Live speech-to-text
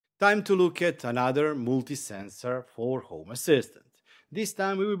Time to look at another multi-sensor for Home Assistant. This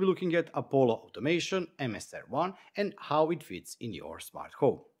time we will be looking at Apollo Automation MSR-1 and how it fits in your smart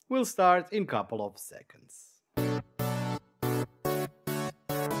home. We'll start in a couple of seconds.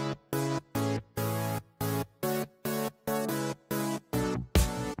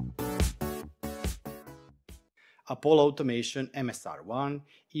 Apollo Automation MSR-1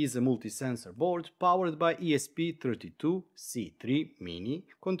 is a multi-sensor board powered by ESP32C3 Mini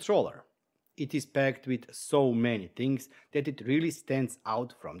controller. It is packed with so many things that it really stands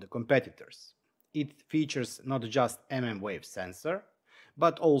out from the competitors. It features not just mmWave sensor,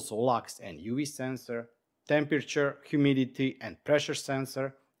 but also lux and UV sensor, temperature, humidity and pressure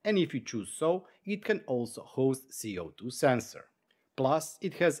sensor, and if you choose so, it can also host CO2 sensor. Plus,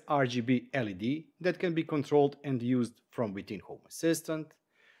 it has RGB LED that can be controlled and used from within Home Assistant,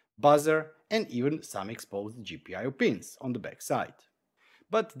 buzzer, and even some exposed GPIO pins on the back side.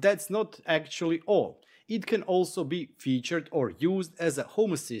 But that's not actually all. It can also be featured or used as a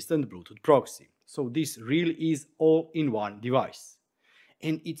Home Assistant Bluetooth proxy. So this really is all in one device.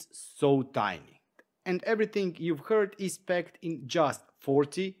 And it's so tiny. And everything you've heard is packed in just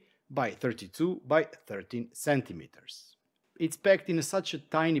 40 by 32 by 13 centimeters. It's packed in such a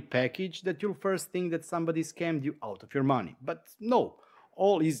tiny package that you'll first think that somebody scammed you out of your money. But no,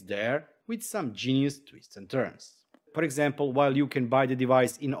 all is there with some genius twists and turns. For example, while you can buy the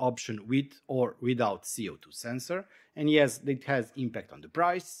device in option with or without CO2 sensor, and yes, it has impact on the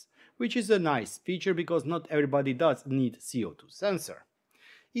price, which is a nice feature because not everybody does need CO2 sensor.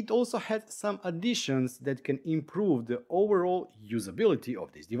 It also has some additions that can improve the overall usability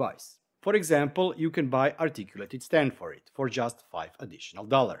of this device. For example, you can buy articulated stand for it for just $5 additional.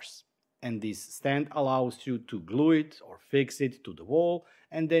 And this stand allows you to glue it or fix it to the wall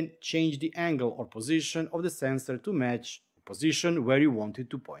and then change the angle or position of the sensor to match the position where you want it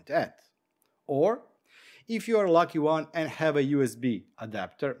to point at. Or, if you are a lucky one and have a USB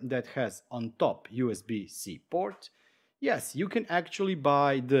adapter that has on top USB-C port, yes, you can actually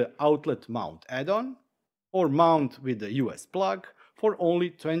buy the outlet mount add-on or mount with the US plug for only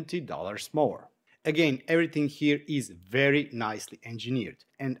 $20 more. Again, everything here is very nicely engineered,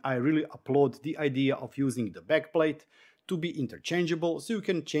 and I really applaud the idea of using the backplate to be interchangeable so you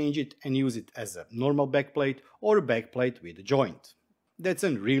can change it and use it as a normal backplate or a backplate with a joint. That's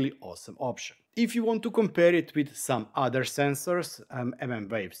a really awesome option. If you want to compare it with some other sensors,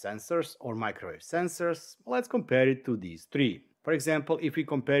 mmWave sensors or microwave sensors, let's compare it to these three. For example, if we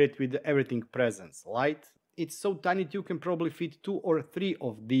compare it with the Everything Presence light, it's so tiny that you can probably fit 2 or 3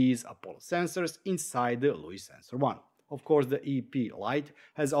 of these Apollo sensors inside the LUI Sensor 1. Of course, the EP light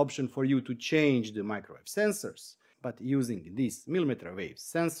has option for you to change the microwave sensors, but using this mmWave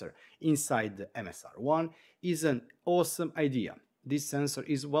sensor inside the MSR-1 is an awesome idea. This sensor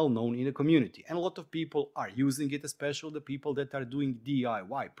is well known in the community and a lot of people are using it, especially the people that are doing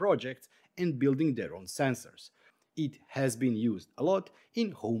DIY projects and building their own sensors. It has been used a lot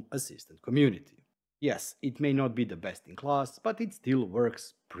in Home Assistant community. Yes, it may not be the best in class, but it still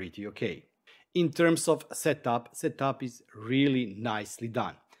works pretty okay. In terms of setup is really nicely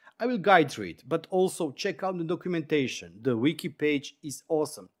done. I will guide through it, but also check out the documentation. The wiki page is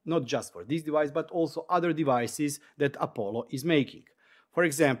awesome, not just for this device, but also other devices that Apollo is making. For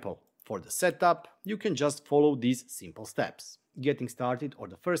example, for the setup, you can just follow these simple steps. Getting started, or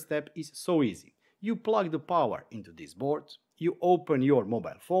the first step, is so easy. You plug the power into this board, you open your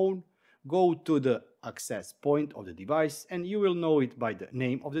mobile phone, go to the access point of the device and you will know it by the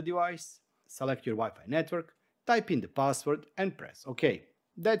name of the device, select your Wi-Fi network, type in the password and press OK.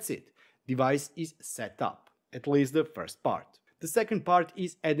 That's it. Device is set up, at least the first part. The second part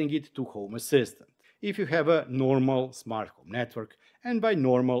is adding it to Home Assistant. If you have a normal smart home network, and by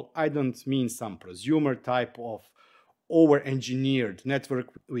normal I don't mean some prosumer type of over-engineered network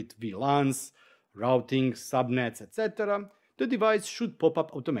with VLANs, routing, subnets, etc., the device should pop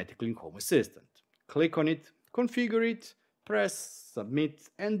up automatically in Home Assistant. Click on it, configure it, press submit,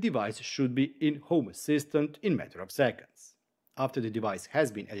 and device should be in Home Assistant in a matter of seconds. After the device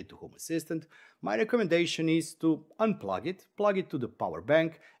has been added to Home Assistant, my recommendation is to unplug it, plug it to the power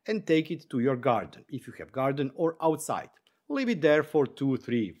bank and take it to your garden, if you have garden, or outside. Leave it there for 2,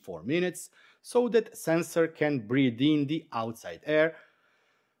 3, 4 minutes so that sensor can breathe in the outside air.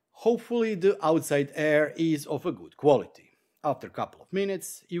 Hopefully the outside air is of a good quality. After a couple of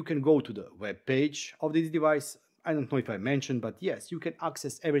minutes, you can go to the web page of this device. I don't know if I mentioned, but yes, you can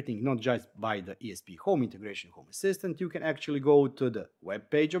access everything not just by the ESP Home Integration Home Assistant. You can actually go to the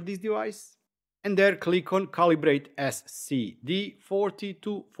web page of this device and there click on Calibrate SCD 40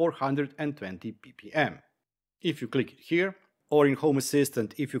 to 420 ppm. If you click it here, or in Home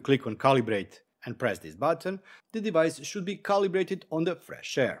Assistant, if you click on Calibrate and press this button, the device should be calibrated on the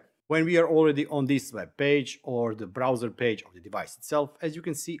fresh air. When we are already on this web page or the browser page of the device itself, as you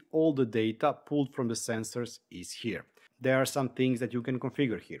can see, all the data pulled from the sensors is here. There are some things that you can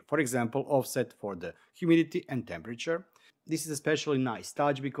configure here. For example, offset for the humidity and temperature. This is especially nice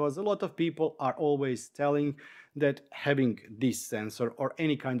touch because a lot of people are always telling that having this sensor or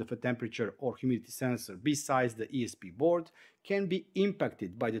any kind of a temperature or humidity sensor besides the ESP board can be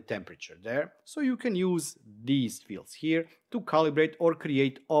impacted by the temperature there. So you can use these fields here to calibrate or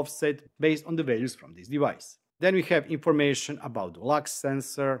create offset based on the values from this device. Then we have information about the lux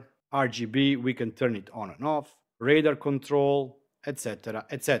sensor, RGB, we can turn it on and off, radar control, etc.,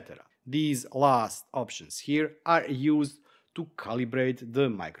 etc. These last options here are used to calibrate the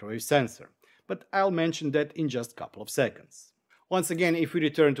microwave sensor, but I'll mention that in just a couple of seconds. Once again, if we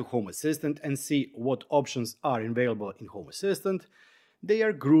return to Home Assistant and see what options are available in Home Assistant, they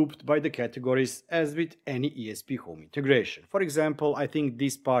are grouped by the categories as with any ESP home integration. For example, I think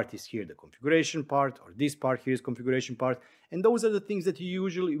this part is here the configuration part, or this part here is configuration part, and those are the things that you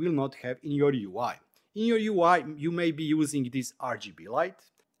usually will not have in your UI. In your UI, you may be using this RGB light,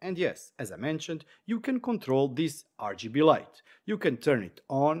 and yes, as I mentioned, you can control this RGB light. You can turn it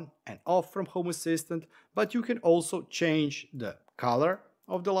on and off from Home Assistant, but you can also change the color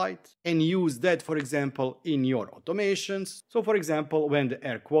of the light and use that, for example, in your automations. So for example, when the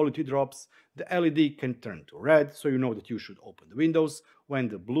air quality drops, the LED can turn to red, so you know that you should open the windows. When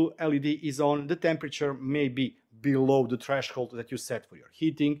the blue LED is on, the temperature may be below the threshold that you set for your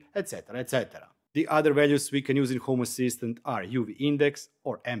heating, etc., etc. The other values we can use in Home Assistant are UV index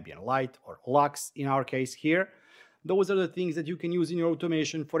or ambient light or lux in our case here. Those are the things that you can use in your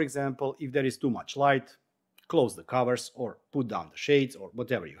automation. For example, if there is too much light, close the covers or put down the shades or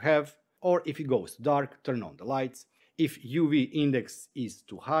whatever you have. Or if it goes dark, turn on the lights. If UV index is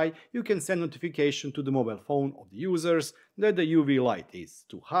too high, you can send notification to the mobile phone of the users that the UV light is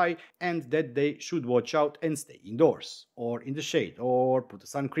too high and that they should watch out and stay indoors or in the shade or put a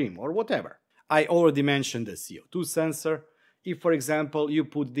sun cream or whatever. I already mentioned the CO2 sensor. If, for example, you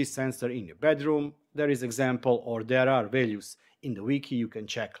put this sensor in your bedroom, there is example or there are values in the wiki you can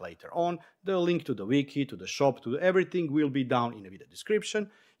check later on. The link to the wiki, to the shop, to everything will be down in the video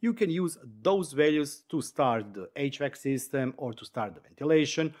description. You can use those values to start the HVAC system or to start the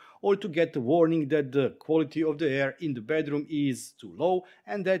ventilation or to get a warning that the quality of the air in the bedroom is too low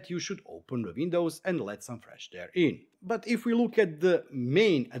and that you should open the windows and let some fresh air in. But if we look at the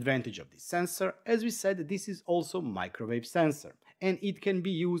main advantage of this sensor, as we said, this is also microwave sensor and it can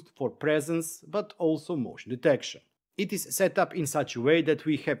be used for presence but also motion detection. It is set up in such a way that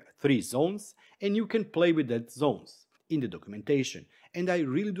we have 3 zones and you can play with that zones in the documentation. And I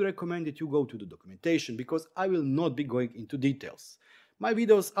really do recommend that you go to the documentation because I will not be going into details. My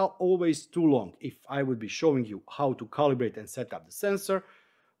videos are always too long. If I would be showing you how to calibrate and set up the sensor,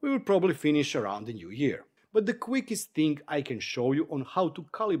 we will probably finish around the new year. But the quickest thing I can show you on how to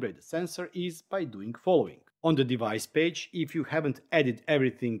calibrate the sensor is by doing following. On the device page, if you haven't added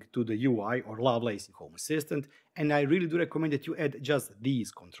everything to the UI or Lovelace in Home Assistant, and I really do recommend that you add just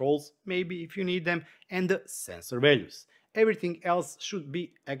these controls, maybe if you need them, and the sensor values. Everything else should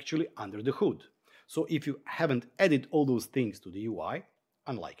be actually under the hood. So if you haven't added all those things to the UI,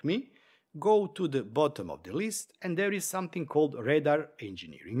 unlike me, go to the bottom of the list and there is something called Radar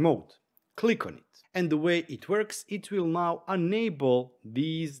Engineering Mode. Click on it. And the way it works, it will now enable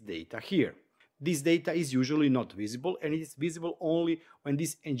these data here. This data is usually not visible and it is visible only when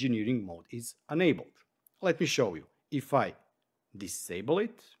this engineering mode is enabled. Let me show you. If I disable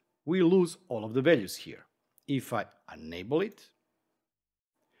it, we lose all of the values here. If I enable it,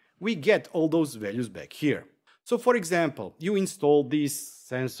 we get all those values back here. So for example, you install this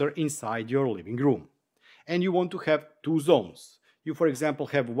sensor inside your living room and you want to have 2 zones. You, for example,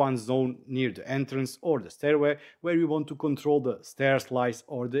 have one zone near the entrance or the stairway where you want to control the stairs lights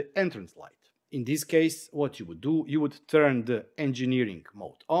or the entrance light. In this case, what you would do, you would turn the engineering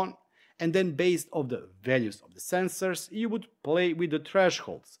mode on and then based on the values of the sensors, you would play with the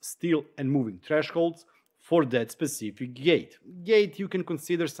thresholds, still and moving thresholds for that specific gate. Gate you can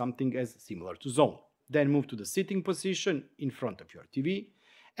consider something as similar to zone. Then move to the sitting position in front of your TV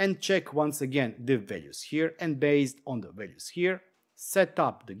and check once again the values here and based on the values here, set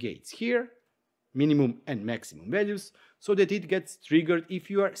up the gates here, minimum and maximum values, so that it gets triggered if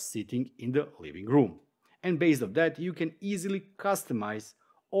you are sitting in the living room. And based on that, you can easily customize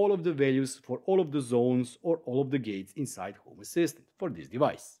all of the values for all of the zones or all of the gates inside Home Assistant for this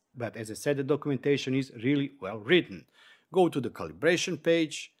device. But as I said, the documentation is really well written. Go to the calibration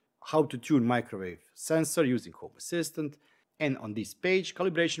page, how to tune microwave sensor using Home Assistant, And on this page,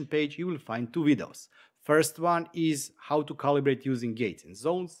 calibration page, you will find two videos. First one is how to calibrate using gates and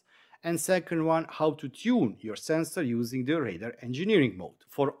zones, and second one, how to tune your sensor using the radar engineering mode.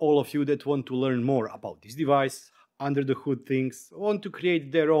 For all of you that want to learn more about this device, under the hood things, want to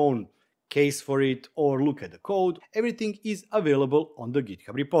create their own case for it or look at the code, everything is available on the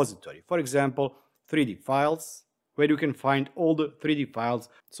GitHub repository. For example, 3D files, where you can find all the 3D files.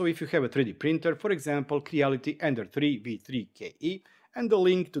 So if you have a 3D printer, for example, Creality Ender 3 V3KE, and the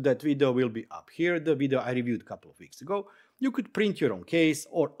link to that video will be up here, the video I reviewed a couple of weeks ago. You could print your own case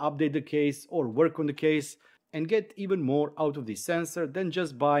or update the case or work on the case and get even more out of this sensor than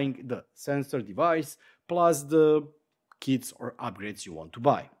just buying the sensor device plus the kits or upgrades you want to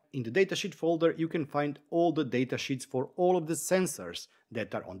buy. In the datasheet folder, you can find all the datasheets for all of the sensors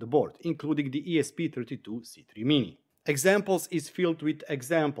that are on the board, including the ESP32C3 Mini. Examples is filled with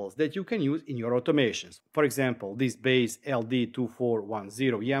examples that you can use in your automations. For example, this base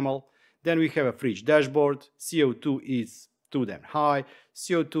LD2410 YAML. Then we have a fridge dashboard. CO2 is too damn high.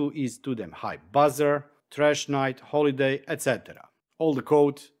 CO2 is too damn high buzzer, trash night, holiday, etc. All the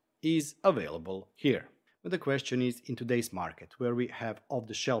code is available here. But the question is, in today's market, where we have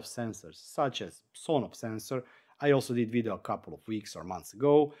off-the-shelf sensors such as Sonoff sensor, I also did video a couple of weeks or months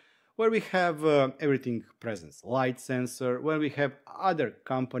ago, where we have everything presence light sensor, where we have other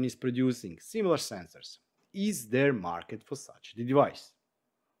companies producing similar sensors. Is there market for such a device?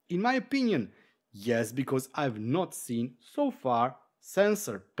 In my opinion, yes, because I've not seen so far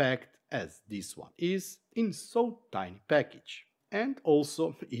sensor packed as this one is in so tiny package. And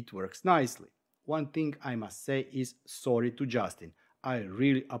also it works nicely. One thing I must say is sorry to Justin. I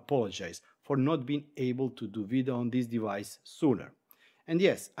really apologize for not being able to do video on this device sooner. And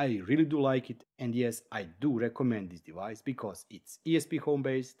yes, I really do like it, and yes, I do recommend this device because it's ESP home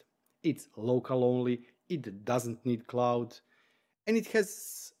based, it's local only, it doesn't need cloud, and it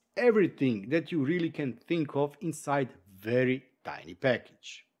has everything that you really can think of inside very tiny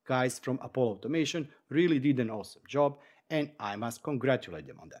package. Guys from Apollo Automation really did an awesome job, and I must congratulate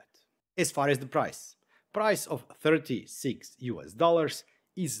them on that. As far as the price of $36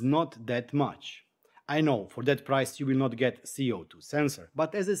 is not that much. I know for that price you will not get CO2 sensor,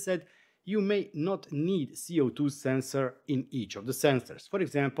 but as I said, you may not need CO2 sensor in each of the sensors. For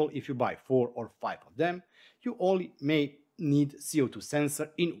example, if you buy 4 or 5 of them, you only may need CO2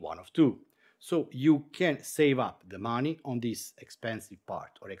 sensor in one of two. So you can save up the money on this expensive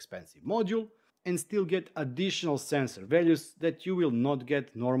part or expensive module and still get additional sensor values that you will not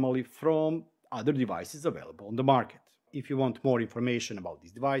get normally from other devices available on the market. If you want more information about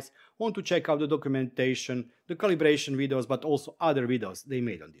this device, want to check out the documentation, the calibration videos, but also other videos they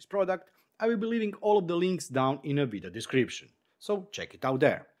made on this product, I will be leaving all of the links down in a video description. So check it out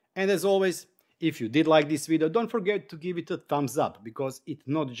there. And as always, if you did like this video, don't forget to give it a thumbs up, because it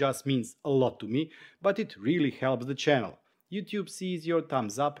not just means a lot to me, but it really helps the channel. YouTube sees your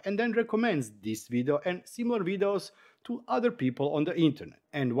thumbs up and then recommends this video and similar videos to other people on the internet.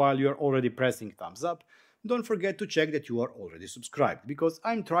 And while you are already pressing thumbs up, don't forget to check that you are already subscribed, because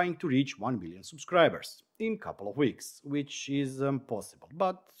I'm trying to reach 1 million subscribers in a couple of weeks, which is possible,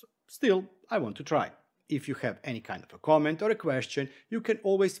 but still, I want to try. If you have any kind of a comment or a question, you can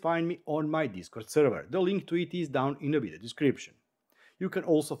always find me on my Discord server. The link to it is down in the video description. You can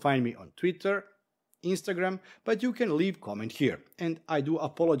also find me on Twitter, Instagram, but you can leave comment here. And I do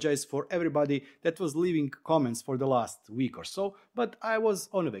apologize for everybody that was leaving comments for the last week or so, but I was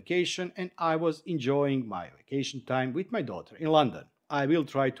on a vacation and I was enjoying my vacation time with my daughter in London. I will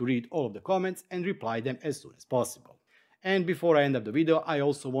try to read all of the comments and reply them as soon as possible. And before I end up the video, I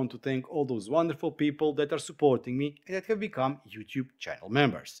also want to thank all those wonderful people that are supporting me and that have become YouTube channel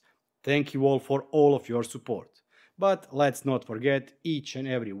members. Thank you all for all of your support. But let's not forget each and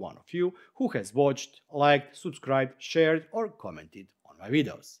every one of you who has watched, liked, subscribed, shared or commented on my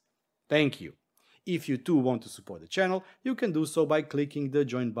videos. Thank you. If you too want to support the channel, you can do so by clicking the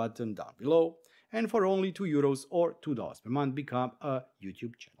join button down below, and for only €2 or $2 per month become a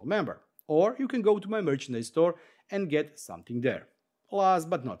YouTube channel member. Or you can go to my merchandise store and get something there. Last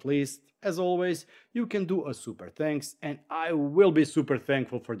but not least, as always, you can do a super thanks, and I will be super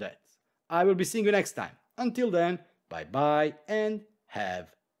thankful for that. I will be seeing you next time. Until then, bye bye and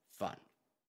have